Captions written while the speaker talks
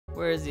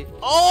Where is he?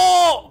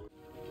 Oh!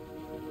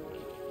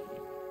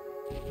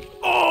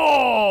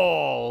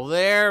 Oh!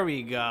 There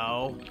we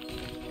go.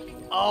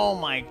 Oh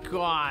my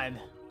god.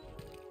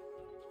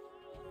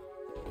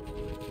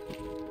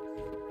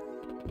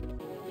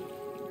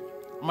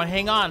 I'm gonna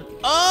hang on.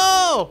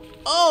 Oh!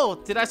 Oh!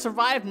 Did I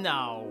survive?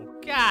 No.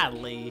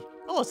 Godly.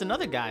 Oh, it's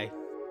another guy.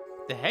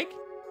 The heck?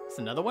 It's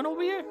another one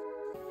over here?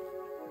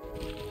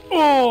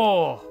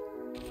 Oh!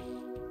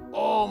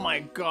 Oh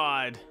my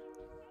god.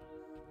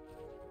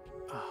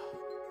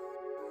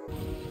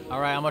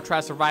 Alright, I'm gonna try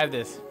to survive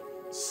this.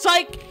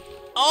 Psych!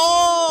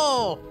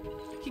 Oh!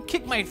 He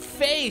kicked my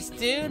face,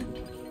 dude.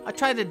 I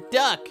tried to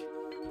duck.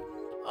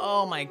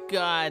 Oh my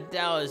god,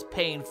 that was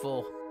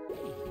painful.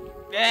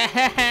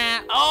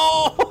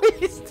 Oh,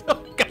 he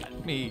still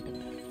got me.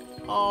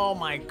 Oh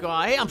my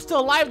god. Hey, I'm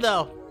still alive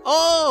though.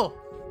 Oh!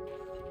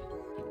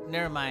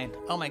 Never mind.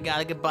 Oh my god,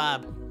 look at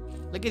Bob.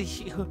 Look at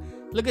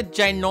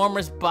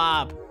ginormous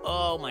Bob.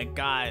 Oh my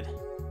god.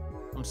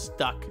 I'm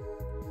stuck.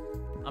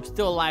 I'm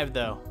still alive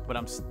though, but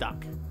I'm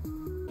stuck.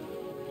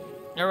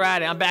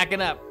 Alright, I'm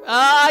backing up.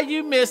 Ah,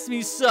 you missed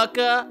me,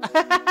 sucker.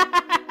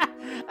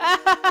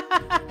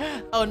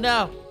 Oh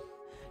no.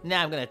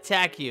 Now I'm gonna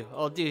attack you.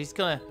 Oh dude, he's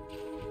gonna...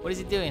 What is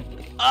he doing?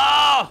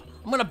 Oh!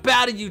 I'm gonna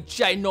bow to you,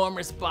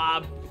 ginormous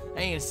Bob. I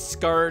ain't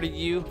scared of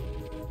you.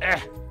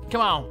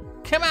 Come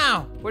on. Come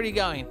on. Where are you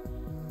going?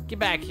 Get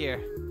back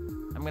here.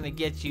 I'm gonna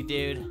get you,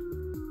 dude.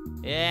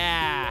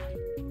 Yeah.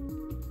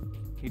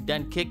 You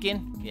done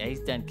kicking? Yeah, he's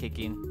done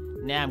kicking.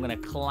 Now I'm gonna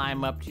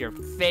climb up to your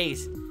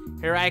face.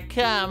 Here I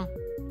come.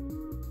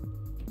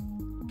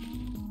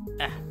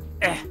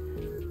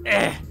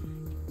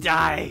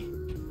 Die.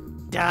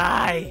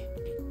 Die.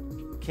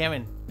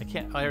 Cameron, I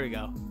can't. Oh, here we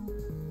go.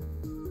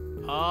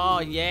 Oh,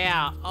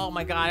 yeah. Oh,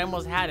 my God. I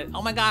almost had it.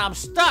 Oh, my God. I'm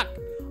stuck.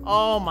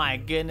 Oh, my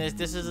goodness.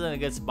 This isn't a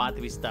good spot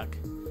to be stuck.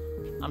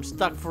 I'm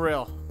stuck for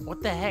real.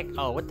 What the heck?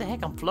 Oh, what the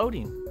heck? I'm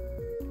floating.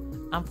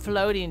 I'm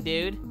floating,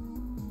 dude.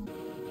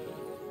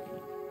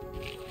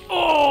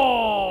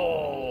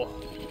 Oh!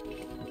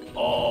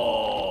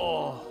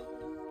 Oh!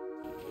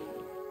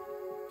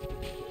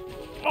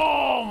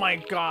 Oh, my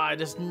God.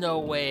 There's no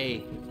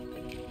way.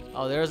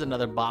 Oh, there's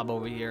another Bob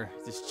over here.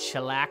 Just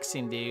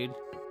chillaxing, dude.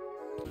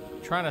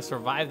 Trying to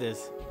survive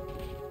this.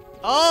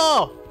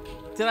 Oh!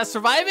 Did I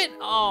survive it?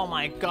 Oh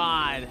my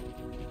god.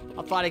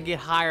 I thought I'd get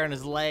higher on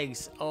his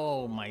legs.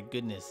 Oh my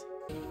goodness.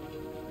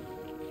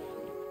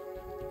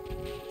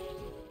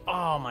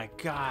 Oh my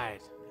god.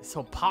 It's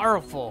so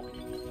powerful.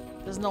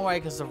 There's no way I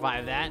can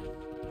survive that.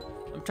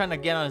 I'm trying to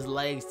get on his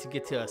legs to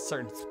get to a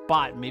certain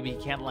spot. Maybe he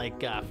can't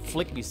like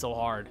flick me so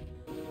hard.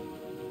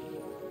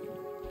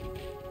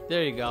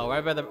 There you go.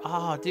 Right by the...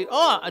 Oh, dude.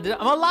 Oh, I'm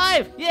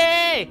alive.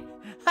 Yay!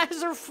 I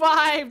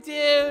survived,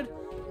 dude.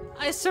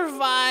 I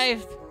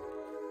survived.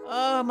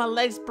 Oh, my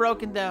leg's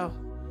broken though.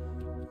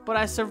 But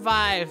I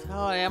survived.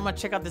 Oh, yeah, I'm gonna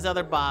check out this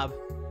other Bob.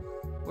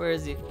 Where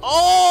is he?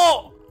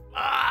 Oh!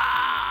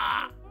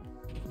 Ah!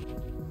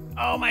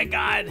 Oh my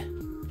god.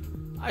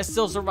 I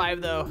still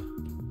survived though.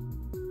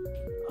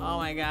 Oh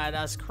my god,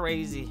 that's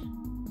crazy.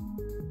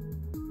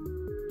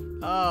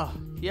 Oh,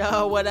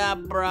 yo, what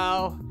up,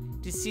 bro?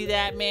 Did you see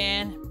that,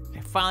 man?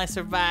 I finally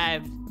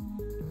survived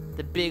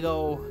the big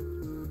old...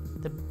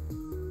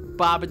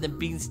 Bob and the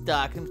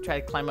Beanstalk. Let me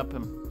try to climb up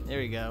him. There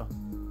we go.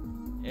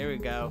 There we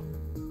go.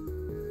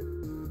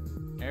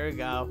 There we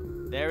go.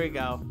 There we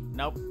go.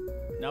 Nope.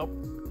 Nope.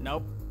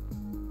 Nope.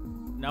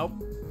 Nope.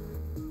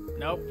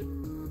 Nope.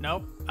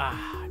 Nope.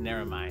 Ah,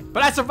 never mind.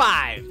 But I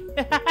survived!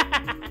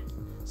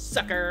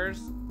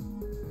 Suckers!